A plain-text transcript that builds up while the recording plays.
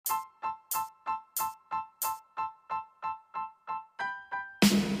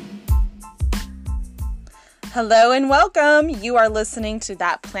Hello and welcome. You are listening to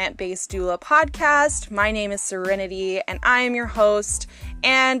That Plant-Based Doula podcast. My name is Serenity and I am your host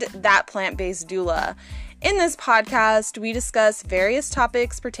and That Plant-Based Doula. In this podcast, we discuss various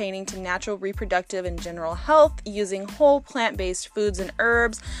topics pertaining to natural reproductive and general health using whole plant-based foods and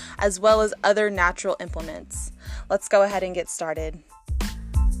herbs, as well as other natural implements. Let's go ahead and get started.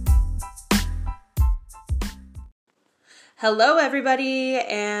 Hello, everybody,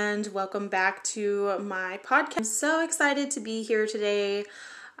 and welcome back to my podcast. I'm so excited to be here today.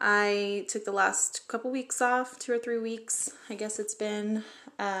 I took the last couple weeks off, 2 or 3 weeks, I guess it's been,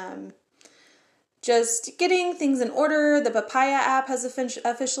 just getting things in order. The Papaya app has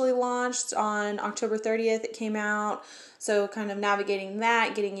officially launched on October 30th. It came out, so kind of navigating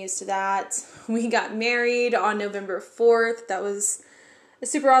that, getting used to that. We got married on November 4th. That was a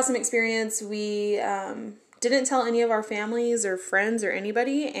super awesome experience. We didn't tell any of our families or friends or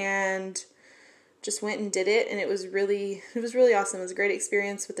anybody, and just went and did it, and it was really awesome. It was a great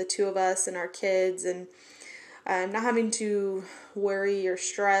experience with the two of us and our kids, and not having to worry or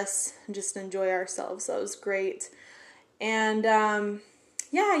stress, and just enjoy ourselves. So it was great. And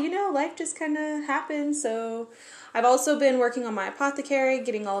life just kind of happened. So I've also been working on my apothecary,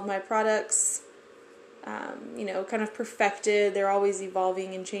 getting all of my products kind of perfected. They're always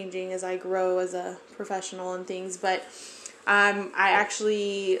evolving and changing as I grow as a professional and things. But I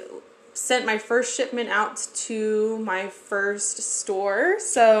actually sent my first shipment out to my first store.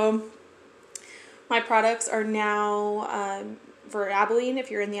 So my products are now for Abilene. If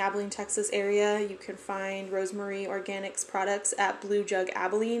you're in the Abilene, Texas area, you can find Rosemary Organics products at Blue Jug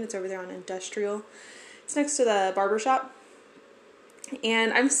Abilene. It's over there on Industrial. It's next to the barbershop.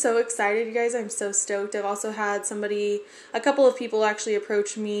 And I'm so excited, you guys. I'm so stoked. I've also had a couple of people actually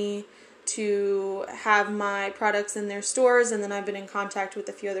approach me to have my products in their stores, and then I've been in contact with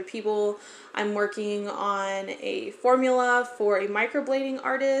a few other people. I'm working on a formula for a microblading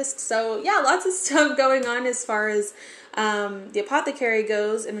artist. So yeah, lots of stuff going on as far as the apothecary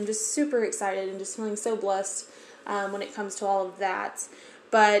goes, and I'm just super excited and just feeling so blessed when it comes to all of that.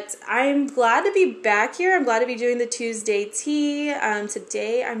 But I'm glad to be back here. I'm glad to be doing the Tuesday tea.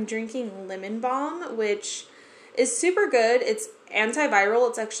 Today I'm drinking Lemon Balm, which is super good. It's antiviral.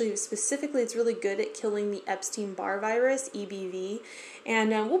 It's actually it's really good at killing the Epstein-Barr virus, EBV.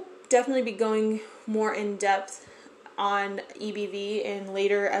 And we'll definitely be going more in depth on EBV in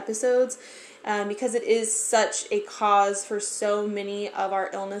later episodes because it is such a cause for so many of our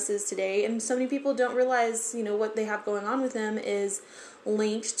illnesses today. And so many people don't realize, what they have going on with them is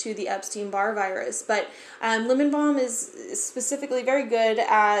linked to the Epstein-Barr virus. But Lemon Balm is specifically very good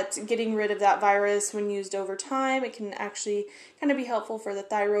at getting rid of that virus when used over time. It can actually kind of be helpful for the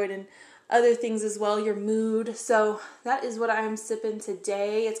thyroid and other things as well, your mood. So that is what I'm sipping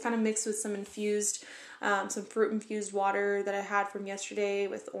today. It's kind of mixed with some fruit-infused water that I had from yesterday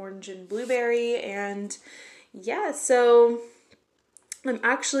with orange and blueberry. And yeah, so I'm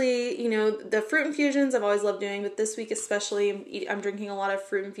actually, the fruit infusions I've always loved doing, but this week especially I'm drinking a lot of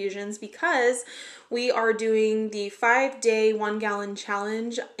fruit infusions because we are doing the 5-day 1-gallon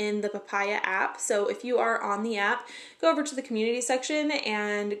challenge in the Papaya app. So if you are on the app, go over to the community section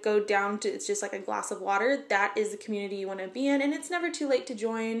and go down to, it's just like a glass of water. That is the community you want to be in, and it's never too late to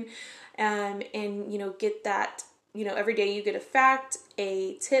join and get that. Every day you get a fact,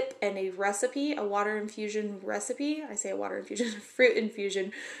 a tip, and a recipe, a water infusion recipe. I say a water infusion, fruit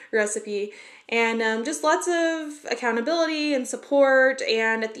infusion recipe. And just lots of accountability and support.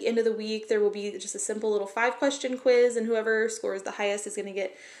 And at the end of the week, there will be just a simple little 5-question quiz. And whoever scores the highest is going to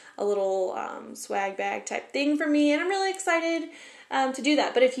get a little swag bag type thing from me. And I'm really excited to do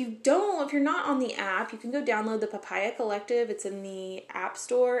that. But if you're not on the app, you can go download the Papaya Collective. It's in the App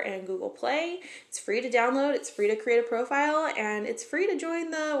Store and Google Play. It's free to download. It's free to create a profile, and it's free to join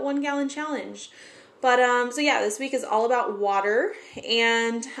the 1-gallon challenge. But this week is all about water,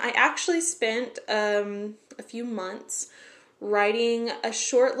 and I actually spent a few months writing a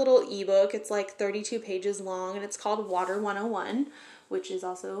short little ebook. It's like 32 pages long, and it's called Water 101, which is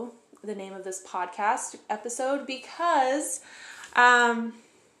also the name of this podcast episode because Water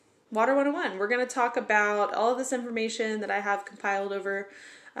 101. We're going to talk about all of this information that I have compiled over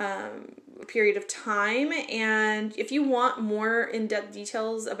a period of time. And if you want more in-depth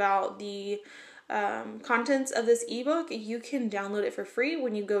details about the contents of this ebook, you can download it for free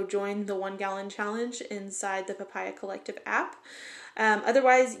when you go join the 1-gallon challenge inside the Papaya Collective app.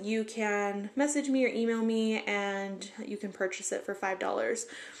 Otherwise, you can message me or email me and you can purchase it for $5.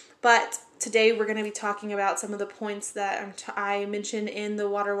 But today we're going to be talking about some of the points that I mentioned in the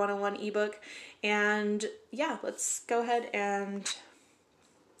Water 101 ebook. And yeah, let's go ahead and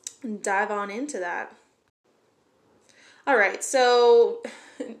dive on into that. All right, so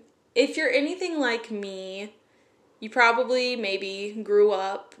if you're anything like me, you probably maybe grew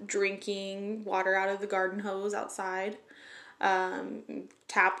up drinking water out of the garden hose outside,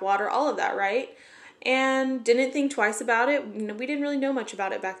 tap water, all of that, right? And didn't think twice about it. We didn't really know much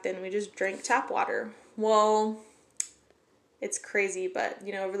about it back then. We just drank tap water. Well, it's crazy, but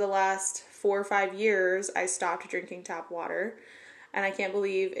over the last 4 or 5 years, I stopped drinking tap water, and I can't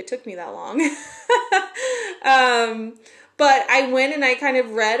believe it took me that long. But I went and I kind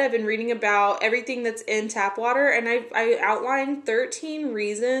of read, I've been reading about everything that's in tap water, and I outlined 13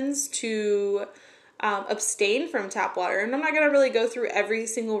 reasons to abstain from tap water. And I'm not going to really go through every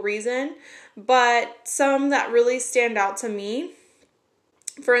single reason, but some that really stand out to me,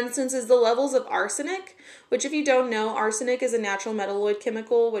 for instance, is the levels of arsenic, which if you don't know, arsenic is a natural metalloid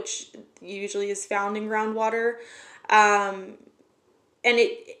chemical, which usually is found in groundwater. And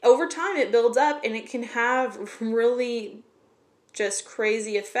it over time it builds up, and it can have really just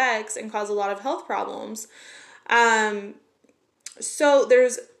crazy effects and cause a lot of health problems. So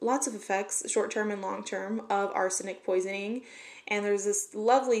there's lots of effects, short-term and long-term, of arsenic poisoning. And there's this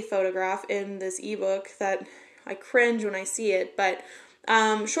lovely photograph in this ebook that I cringe when I see it, but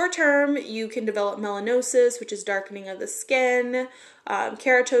short-term, you can develop melanosis, which is darkening of the skin,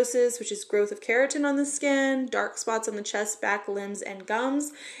 keratosis, which is growth of keratin on the skin, dark spots on the chest, back, limbs, and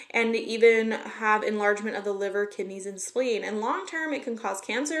gums, and even have enlargement of the liver, kidneys, and spleen. And long-term, it can cause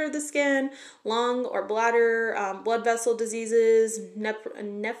cancer of the skin, lung or bladder, blood vessel diseases,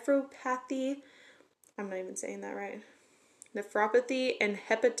 nephropathy. I'm not even saying that right. Nephropathy and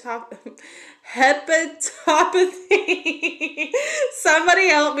hepatopathy. Somebody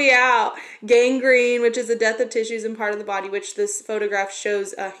help me out. Gangrene, which is the death of tissues and part of the body, which this photograph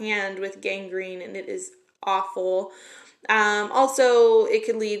shows a hand with gangrene, and it is awful. Also, it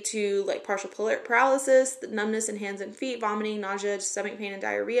could lead to like partial paralysis, numbness in hands and feet, vomiting, nausea, stomach pain and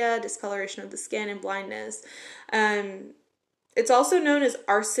diarrhea, discoloration of the skin, and blindness. It's also known as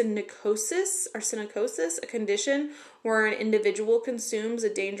arsenicosis, a condition where an individual consumes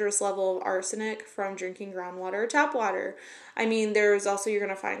a dangerous level of arsenic from drinking groundwater or tap water. I mean, there's also, you're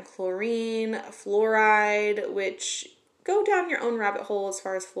going to find chlorine, fluoride, which go down your own rabbit hole as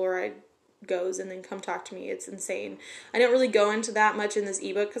far as fluoride goes, and then come talk to me. It's insane. I don't really go into that much in this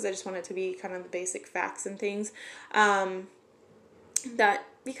ebook because I just want it to be kind of the basic facts and things.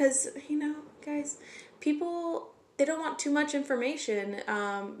 Because, guys, people, they don't want too much information.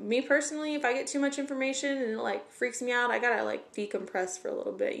 Me personally, if I get too much information and it freaks me out, I gotta decompress for a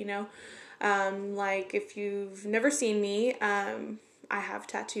little bit, if you've never seen me, I have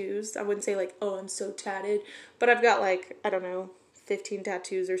tattoos. I wouldn't say oh, I'm so tatted, but I've got 15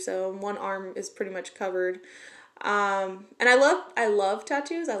 tattoos or so, and one arm is pretty much covered. And I love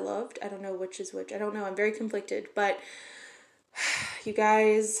tattoos. I don't know which is which. I don't know. I'm very conflicted, but you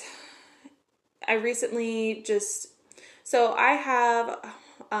guys, I recently so I have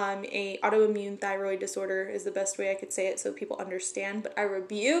a autoimmune thyroid disorder is the best way I could say it so people understand, but I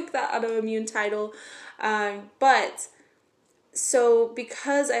rebuke that autoimmune title. So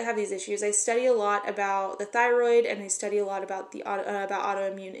because I have these issues, I study a lot about the thyroid, and I study a lot about about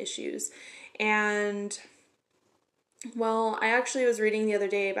autoimmune issues. And well, I actually was reading the other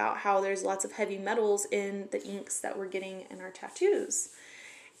day about how there's lots of heavy metals in the inks that we're getting in our tattoos.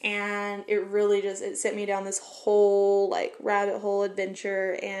 And it really it sent me down this whole rabbit hole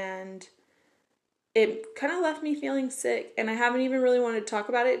adventure, and it kind of left me feeling sick. And I haven't even really wanted to talk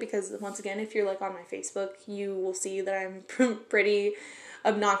about it because, once again, if you're on my Facebook, you will see that I'm pretty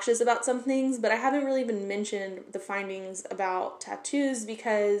obnoxious about some things, but I haven't really even mentioned the findings about tattoos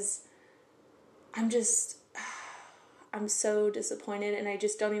because I'm so disappointed, and I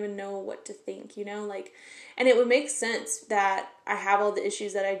just don't even know what to think, and it would make sense that I have all the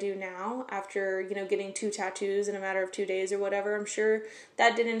issues that I do now after, getting 2 tattoos in a matter of 2 days or whatever. I'm sure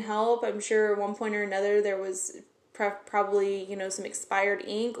that didn't help. I'm sure at one point or another there was probably, some expired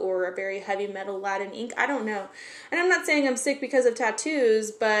ink or a very heavy metal laden ink. I don't know. And I'm not saying I'm sick because of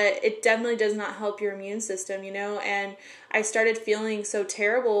tattoos, but it definitely does not help your immune system, and I started feeling so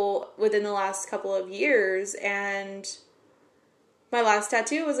terrible within the last couple of years, and my last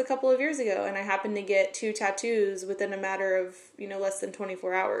tattoo was a couple of years ago, and I happened to get 2 tattoos within a matter of, less than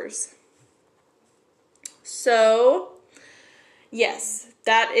 24 hours. So, yes,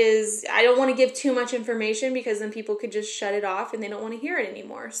 that is, I don't want to give too much information because then people could just shut it off and they don't want to hear it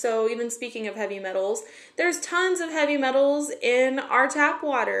anymore. So even speaking of heavy metals, there's tons of heavy metals in our tap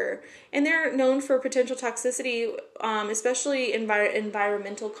water, and they're known for potential toxicity, especially in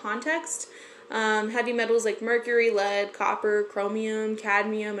environmental context. Heavy metals like mercury, lead, copper, chromium,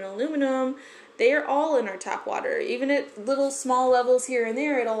 cadmium, and aluminum They are all in our tap water. Even at little small levels here and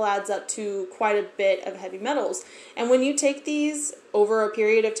there, it all adds up to quite a bit of heavy metals. And when you take these over a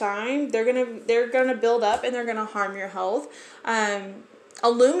period of time, they're gonna build up and they're gonna harm your health.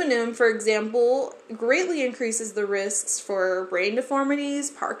 Aluminum, for example, greatly increases the risks for brain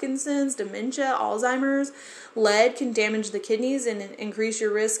deformities, Parkinson's, dementia, Alzheimer's. Lead can damage the kidneys and increase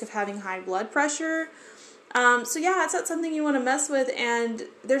your risk of having high blood pressure. So yeah, it's not something you want to mess with, and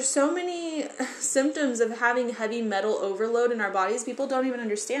there's so many symptoms of having heavy metal overload in our bodies people don't even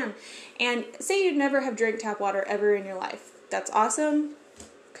understand. And say you'd never have drank tap water ever in your life. That's awesome.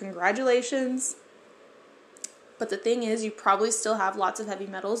 Congratulations. But the thing is, you probably still have lots of heavy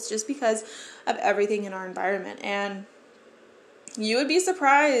metals just because of everything in our environment. And you would be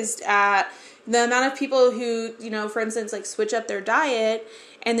surprised at the amount of people who, for instance, like switch up their diet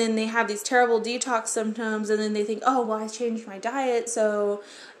and then they have these terrible detox symptoms and then they think, oh, well, I changed my diet. So,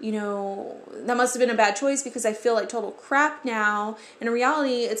 that must have been a bad choice because I feel like total crap now. And in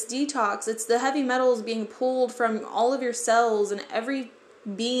reality, it's detox. It's the heavy metals being pulled from all of your cells and every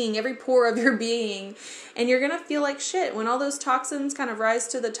pore of your being, and you're gonna feel like shit. When all those toxins kind of rise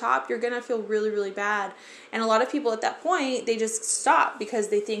to the top, you're gonna feel really, really bad. And a lot of people at that point, they just stop because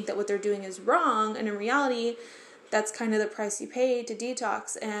they think that what they're doing is wrong, and in reality, that's kind of the price you pay to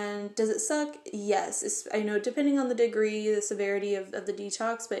detox. And does it suck? Yes. I know, depending on the degree, the severity of the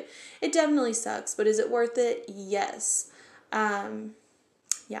detox, but it definitely sucks. But is it worth it? Yes.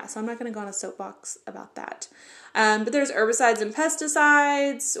 Yeah, so I'm not going to go on a soapbox about that. But there's herbicides and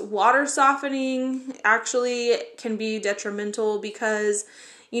pesticides. Water softening actually can be detrimental because,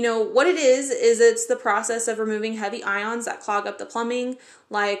 what it is it's the process of removing heavy ions that clog up the plumbing,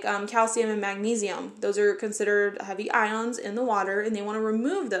 like calcium and magnesium. Those are considered heavy ions in the water, and they want to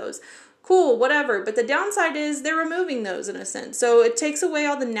remove those. Cool, whatever. But the downside is they're removing those in a sense. So it takes away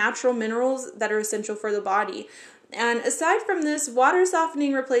all the natural minerals that are essential for the body. And aside from this, water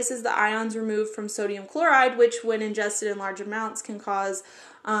softening replaces the ions removed from sodium chloride, which when ingested in large amounts can cause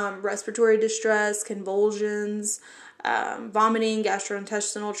respiratory distress, convulsions, vomiting,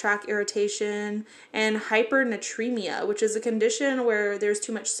 gastrointestinal tract irritation, and hypernatremia, which is a condition where there's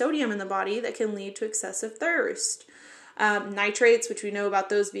too much sodium in the body that can lead to excessive thirst. Nitrates, which we know about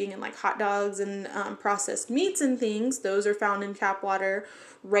those being in like hot dogs and processed meats and things, those are found in tap water.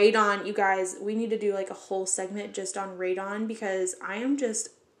 Radon, you guys, we need to do like a whole segment just on radon because I'm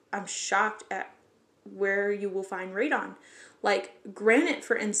shocked at where you will find radon. Like granite,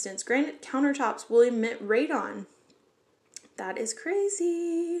 for instance, granite countertops will emit radon. That is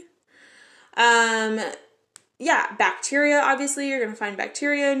crazy. Yeah, bacteria, obviously, you're going to find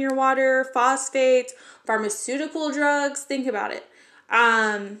bacteria in your water, phosphates, pharmaceutical drugs, think about it.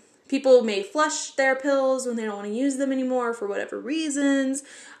 People may flush their pills when they don't want to use them anymore for whatever reasons.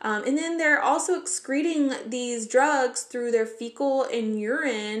 And then they're also excreting these drugs through their fecal and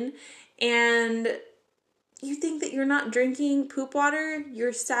urine. And you think that you're not drinking poop water?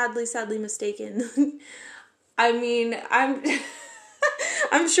 You're sadly mistaken. I mean, I'm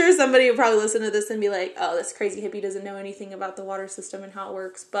sure somebody will probably listen to this and be like, oh, this crazy hippie doesn't know anything about the water system and how it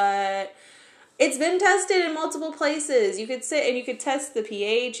works. But it's been tested in multiple places. You could sit and you could test the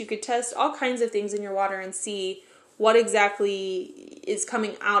pH. You could test all kinds of things in your water and see what exactly is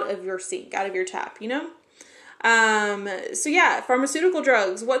coming out of your sink, out of your tap, So yeah, pharmaceutical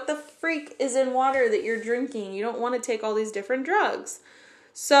drugs. What the freak is in water that you're drinking? You don't want to take all these different drugs.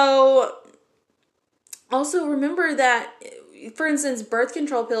 So also remember that, for instance, birth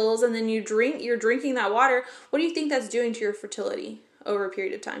control pills, and then you're drinking that water. What do you think that's doing to your fertility over a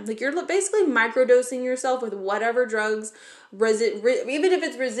period of time? Like, you're basically microdosing yourself with whatever drugs, even if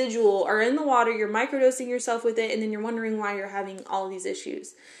it's residual, are in the water. You're microdosing yourself with it, and then you're wondering why you're having all these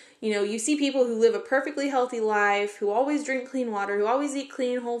issues. You see people who live a perfectly healthy life, who always drink clean water, who always eat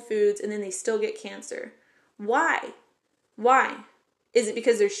clean whole foods, and then they still get cancer. Why? Is it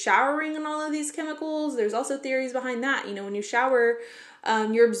because they're showering in all of these chemicals? There's also theories behind that. When you shower,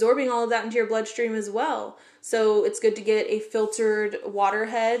 you're absorbing all of that into your bloodstream as well. So it's good to get a filtered water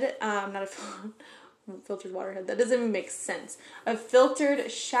head. Not a filtered water head. That doesn't even make sense. A filtered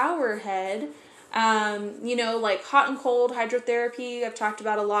shower head. Like hot and cold hydrotherapy. I've talked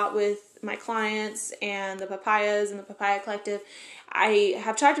about a lot with my clients and the Papayas and the Papaya Collective. I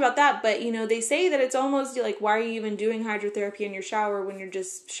have talked about that, but they say that it's almost like, why are you even doing hydrotherapy in your shower when you're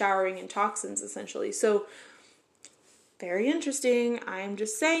just showering in toxins essentially? So very interesting. I'm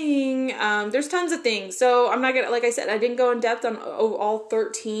just saying, there's tons of things. So I'm not gonna, like I said, I didn't go in depth on all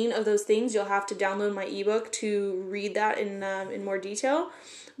 13 of those things. You'll have to download my ebook to read that in more detail.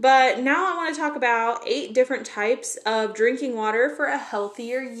 But now I want to talk about 8 different types of drinking water for a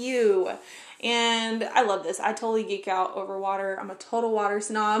healthier you. And I love this. I totally geek out over water. I'm a total water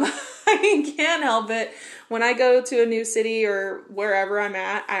snob. I can't help it. When I go to a new city or wherever I'm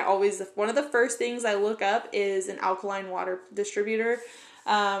at, one of the first things I look up is an alkaline water distributor.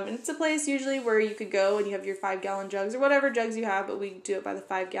 And it's a place usually where you could go and you have your 5-gallon jugs or whatever jugs you have, but we do it by the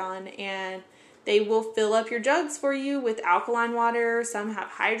 5-gallon, and they will fill up your jugs for you with alkaline water. Some have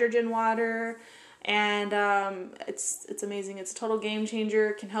hydrogen water. And it's amazing. It's a total game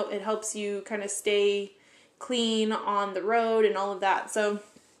changer. It helps you kind of stay clean on the road and all of that. So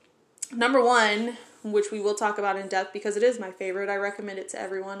number one, which we will talk about in depth because it is my favorite, I recommend it to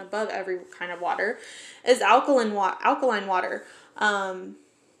everyone above every kind of water, is alkaline water.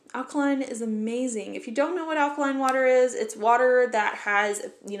 Alkaline is amazing. If you don't know what alkaline water is, it's water that has,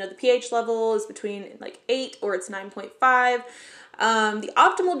 the pH level is between like 8 or it's 9.5. The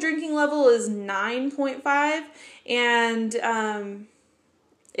optimal drinking level is 9.5, and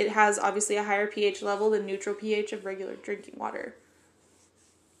it has obviously a higher pH level than neutral pH of regular drinking water.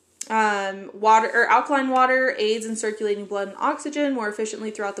 Alkaline water aids in circulating blood and oxygen more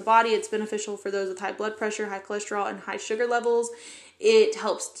efficiently throughout the body. It's beneficial for those with high blood pressure, high cholesterol, and high sugar levels. It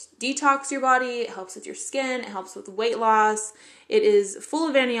helps detox your body. It helps with your skin. It helps with weight loss. It is full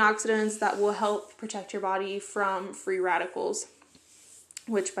of antioxidants that will help protect your body from free radicals.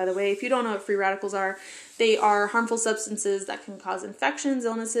 Which, by the way, if you don't know what free radicals are, they are harmful substances that can cause infections,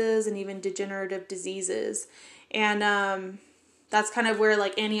 illnesses, and even degenerative diseases. And that's kind of where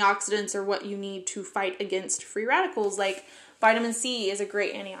like antioxidants are what you need to fight against free radicals. Like vitamin C is a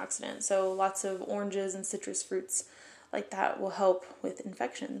great antioxidant. So lots of oranges and citrus fruits like that will help with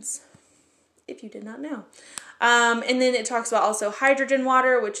infections, if you did not know. And then it talks about also hydrogen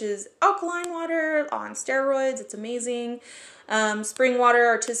water, which is alkaline water on steroids. It's amazing. Spring water,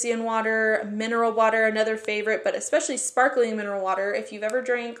 artesian water, mineral water, another favorite, but especially sparkling mineral water. If you've ever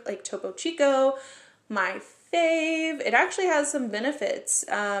drank like Topo Chico, my fave, it actually has some benefits.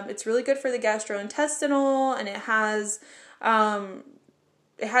 It's really good for the gastrointestinal, and it has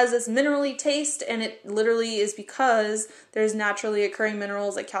this minerally taste, and it literally is because there's naturally occurring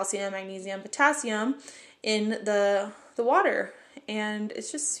minerals like calcium, magnesium, potassium in the water. And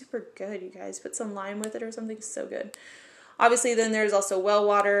it's just super good, you guys. Put some lime with it or something, so good. Obviously, then there's also well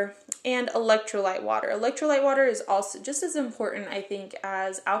water and electrolyte water. Electrolyte water is also just as important, I think,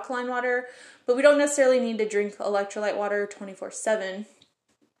 as alkaline water, but we don't necessarily need to drink electrolyte water 24/7.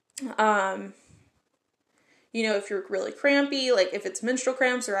 If you're really crampy, like if it's menstrual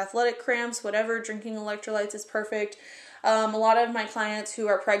cramps or athletic cramps, whatever, drinking electrolytes is perfect. A lot of my clients who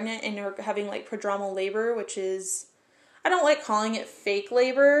are pregnant and are having like prodromal labor, which is, I don't like calling it fake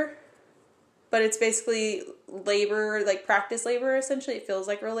labor, but it's basically labor, like practice labor, essentially. It feels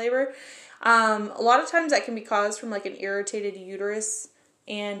like real labor. A lot of times that can be caused from like an irritated uterus.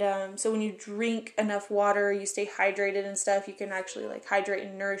 And so when you drink enough water, you stay hydrated and stuff, you can actually like hydrate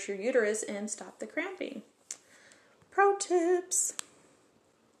and nourish your uterus and stop the cramping. Pro tips.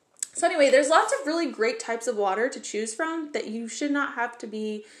 So anyway, there's lots of really great types of water to choose from that you should not have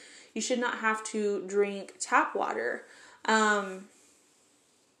to drink tap water.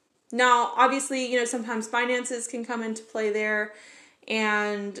 Now, obviously, sometimes finances can come into play there,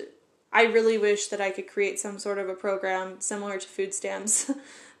 and I really wish that I could create some sort of a program similar to food stamps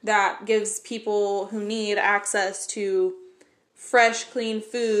that gives people who need access to fresh, clean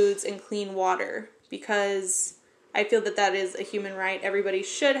foods and clean water, because I feel that that is a human right. Everybody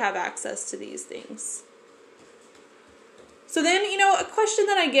should have access to these things. So then, a question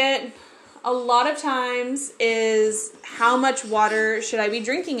that I get a lot of times is, how much water should I be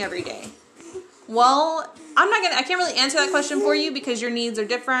drinking every day? Well, I can't really answer that question for you because your needs are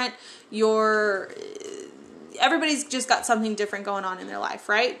different. Everybody's just got something different going on in their life,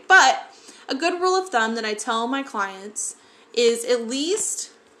 right? But a good rule of thumb that I tell my clients is at least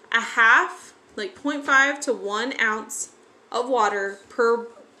a half, like 0.5 to 1 ounce of water per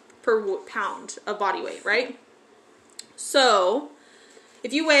pound of body weight, right? So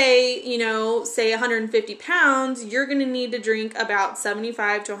if you weigh, say 150 pounds, you're going to need to drink about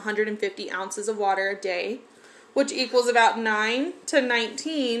 75 to 150 ounces of water a day, which equals about 9 to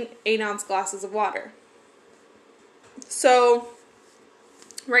 19 8-ounce glasses of water. So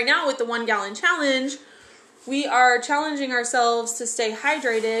right now with the 1 gallon challenge, we are challenging ourselves to stay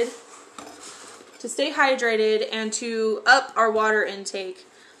hydrated and to up our water intake.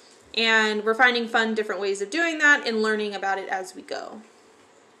 And we're finding fun different ways of doing that and learning about it as we go.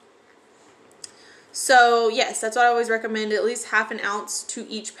 So yes, that's what I always recommend, at least half an ounce to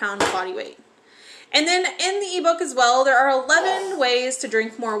each pound of body weight. And then in the ebook as well, there are 11 ways to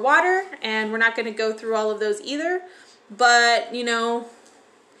drink more water, and we're not going to go through all of those either. But,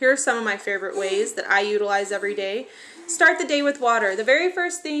 here are some of my favorite ways that I utilize every day. Start the day with water. The very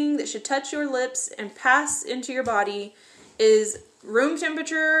first thing that should touch your lips and pass into your body is room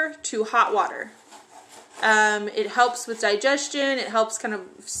temperature to hot water. It helps with digestion. It helps kind of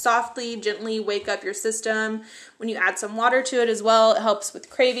softly, gently wake up your system. When you add some water to it as well, it helps with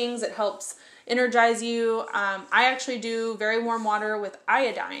cravings. It helps energize you. I actually do very warm water with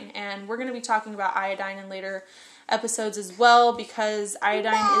iodine, and we're going to be talking about iodine in later episodes as well, because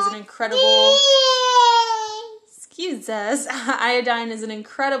iodine is an incredible... Excuse us. Iodine is an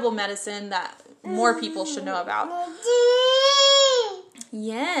incredible medicine that more people should know about.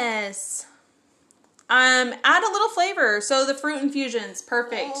 Yes. Add a little flavor. So the fruit infusions,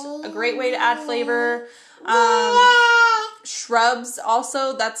 perfect. A great way to add flavor. Shrubs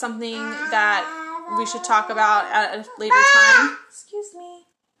also, that's something that we should talk about at a later time. Excuse me.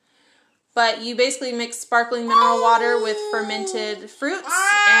 But you basically mix sparkling mineral water with fermented fruits,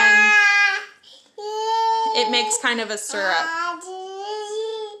 and it makes kind of a syrup.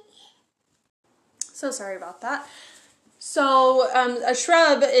 So sorry about that. So a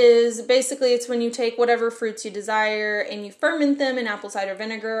shrub is basically, it's when you take whatever fruits you desire and you ferment them in apple cider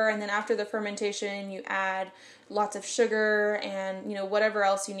vinegar, and then after the fermentation you add lots of sugar and, you know, whatever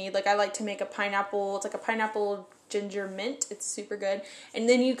else you need. Like I like to make a pineapple, it's like a pineapple ginger mint. It's super good. And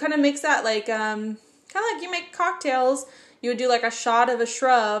then you kind of mix that like, kind of like you make cocktails. You would do like a shot of a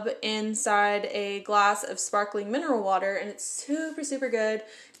shrub inside a glass of sparkling mineral water, and it's super, super good.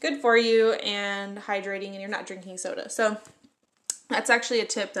 Good for you and hydrating, and you're not drinking soda. So that's actually a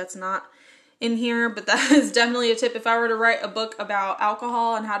tip that's not in here, but that is definitely a tip. If I were to write a book about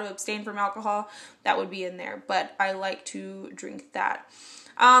alcohol and how to abstain from alcohol, that would be in there, but I like to drink that.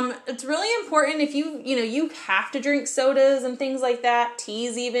 It's really important if you have to drink sodas and things like that,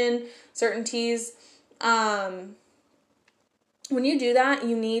 teas even, certain teas. When you do that,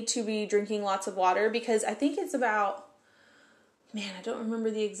 you need to be drinking lots of water, because I think it's about, man, I don't remember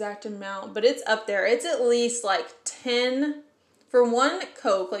the exact amount, but it's up there. It's at least like 10, for one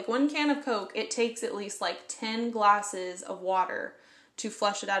Coke, like one can of Coke, it takes at least like 10 glasses of water to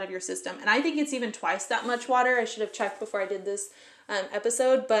flush it out of your system. And I think it's even twice that much water. I should have checked before I did this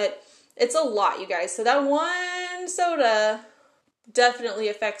episode, but it's a lot, you guys. So that one soda definitely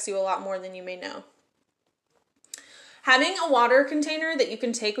affects you a lot more than you may know. Having a water container that you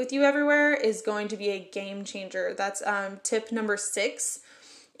can take with you everywhere is going to be a game changer. That's tip number 6.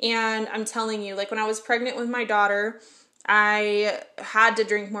 And I'm telling you, like when I was pregnant with my daughter, I had to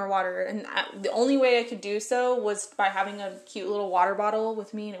drink more water. And the only way I could do so was by having a cute little water bottle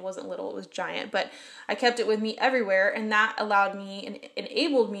with me. And it wasn't little, it was giant. But I kept it with me everywhere. And that allowed me and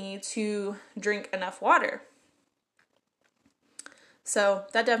enabled me to drink enough water. So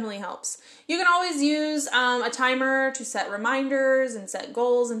that definitely helps. You can always use a timer to set reminders and set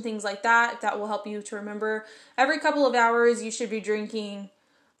goals and things like that. That will help you to remember. Every couple of hours, you should be drinking,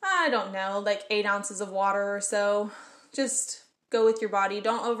 I don't know, like 8 ounces of water or so. Just go with your body.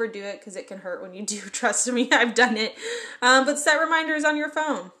 Don't overdo it because it can hurt when you do. Trust me, I've done it. But set reminders on your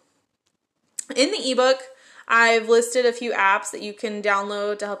phone. In the ebook, I've listed a few apps that you can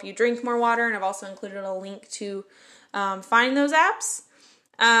download to help you drink more water, and I've also included a link to find those apps.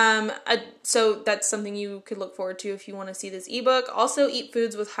 So that's something you could look forward to if you want to see this ebook. Also, eat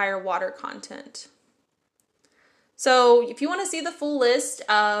foods with higher water content. So if you want to see the full list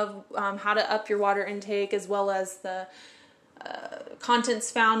of how to up your water intake, as well as the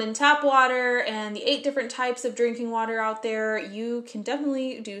contents found in tap water and the 8 different types of drinking water out there, you can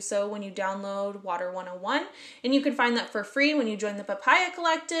definitely do so when you download Water 101. And you can find that for free when you join the Papaya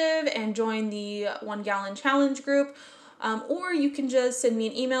Collective and join the 1 Gallon Challenge group. Or you can just send me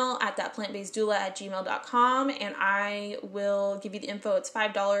an email at thatplantbaseddoula@gmail.com, and I will give you the info. It's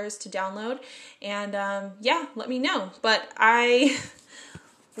 $5 to download. And yeah, let me know. But I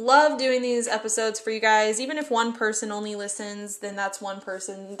love doing these episodes for you guys. Even if one person only listens, then that's one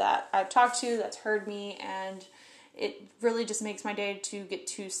person that I've talked to that's heard me, and it really just makes my day to get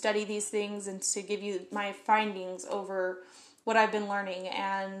to study these things and to give you my findings over what I've been learning.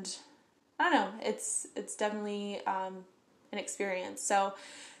 And I don't know, it's definitely an experience. So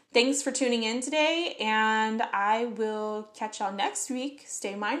thanks for tuning in today, and I will catch y'all next week.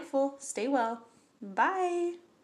 Stay mindful, stay well. Bye.